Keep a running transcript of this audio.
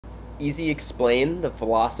easy explain the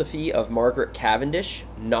philosophy of Margaret Cavendish,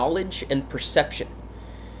 knowledge and perception.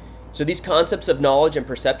 So these concepts of knowledge and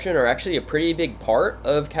perception are actually a pretty big part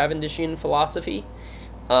of Cavendishian philosophy.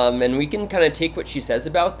 And we can kind of take what she says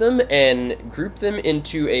about them and group them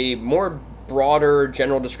into a more broader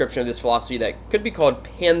general description of this philosophy that could be called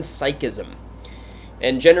panpsychism.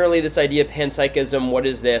 And generally this idea of panpsychism, what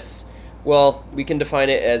is this? Well, we can define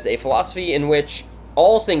it as a philosophy in which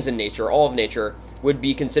all things in nature, all of nature, would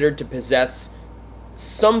be considered to possess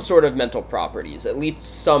some sort of mental properties, at least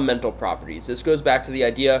some mental properties. This goes back to the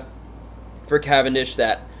idea for Cavendish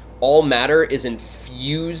that all matter is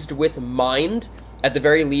infused with mind, at the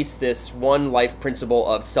very least this one life principle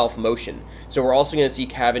of self-motion. So we're also going to see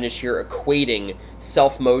Cavendish here equating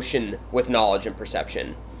self-motion with knowledge and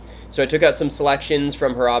perception. So I took out some selections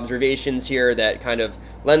from her observations here that kind of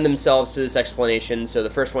lend themselves to this explanation. So the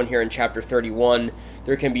first one here in chapter 31,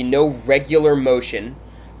 there can be no regular motion,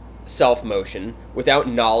 self-motion, without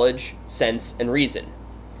knowledge, sense, and reason.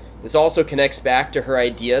 This also connects back to her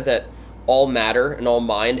idea that all matter and all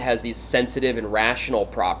mind has these sensitive and rational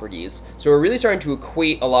properties. So we're really starting to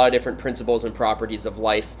equate a lot of different principles and properties of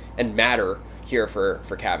life and matter here for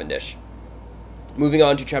Cavendish. Moving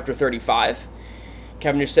on to chapter 35,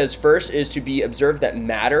 Cavendish says first is to be observed that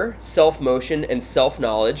matter, self-motion, and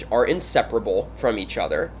self-knowledge are inseparable from each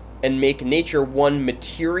other and make nature one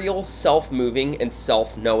material, self-moving, and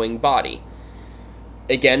self-knowing body.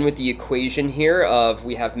 Again, with the equation here of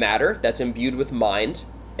we have matter that's imbued with mind,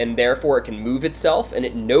 and therefore it can move itself and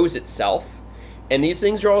it knows itself. And these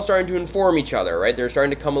things are all starting to inform each other, right? They're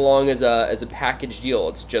starting to come along as a package deal.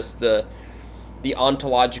 It's just the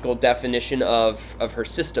ontological definition of her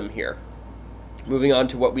system here. Moving on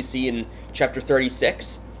to what we see in chapter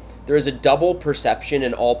 36, there is a double perception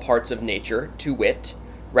in all parts of nature, to wit,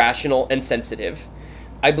 rational and sensitive.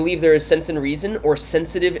 I believe there is sense and reason, or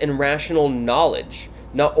sensitive and rational knowledge,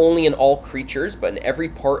 not only in all creatures, but in every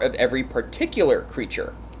part of every particular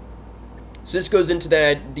creature. So this goes into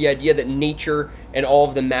the idea that nature and all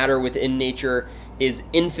of the matter within nature is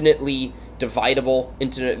infinitely dividable,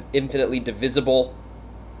 infinitely divisible.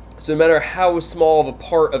 So no matter how small of a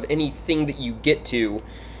part of anything that you get to,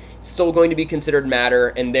 it's still going to be considered matter,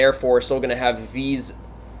 and therefore still going to have these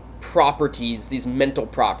properties, these mental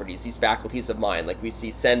properties, these faculties of mind. Like we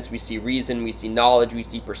see sense, we see reason, we see knowledge, we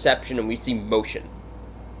see perception, and we see motion.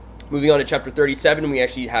 Moving on to chapter 37, we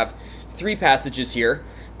actually have three passages here.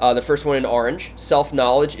 The first one in orange,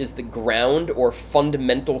 self-knowledge is the ground or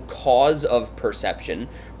fundamental cause of perception,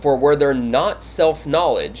 for were there not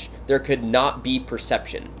self-knowledge, there could not be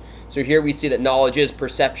perception. So here we see that knowledge is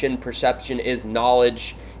perception, perception is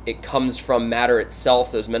knowledge, it comes from matter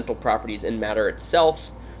itself, those mental properties in matter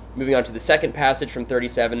itself. Moving on to the second passage from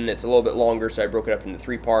 37, it's a little bit longer, so I broke it up into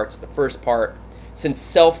three parts. The first part, since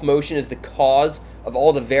self-motion is the cause of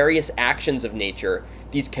all the various actions of nature,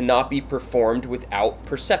 these cannot be performed without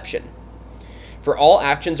perception. For all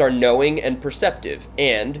actions are knowing and perceptive,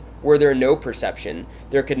 and, were there no perception,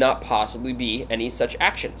 there could not possibly be any such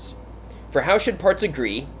actions. For how should parts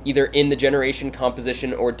agree, either in the generation,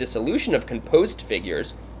 composition, or dissolution of composed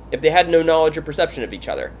figures, if they had no knowledge or perception of each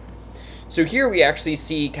other? So here we actually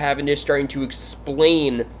see Cavendish starting to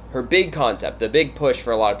explain her big concept, the big push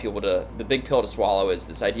for a lot of people the big pill to swallow is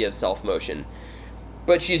this idea of self-motion.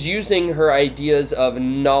 But she's using her ideas of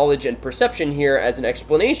knowledge and perception here as an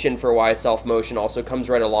explanation for why self-motion also comes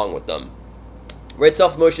right along with them. Right,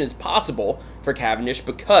 self-motion is possible for Cavendish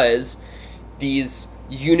because these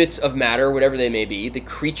units of matter, whatever they may be, the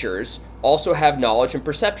creatures, also have knowledge and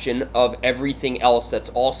perception of everything else that's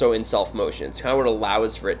also in self-motion. It's kind of what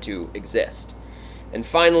allows for it to exist. And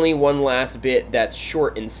finally, one last bit that's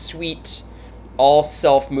short and sweet. All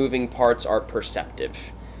self-moving parts are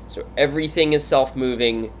perceptive. So everything is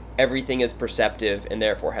self-moving, everything is perceptive, and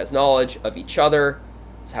therefore has knowledge of each other.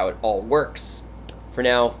 That's how it all works. For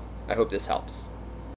now, I hope this helps.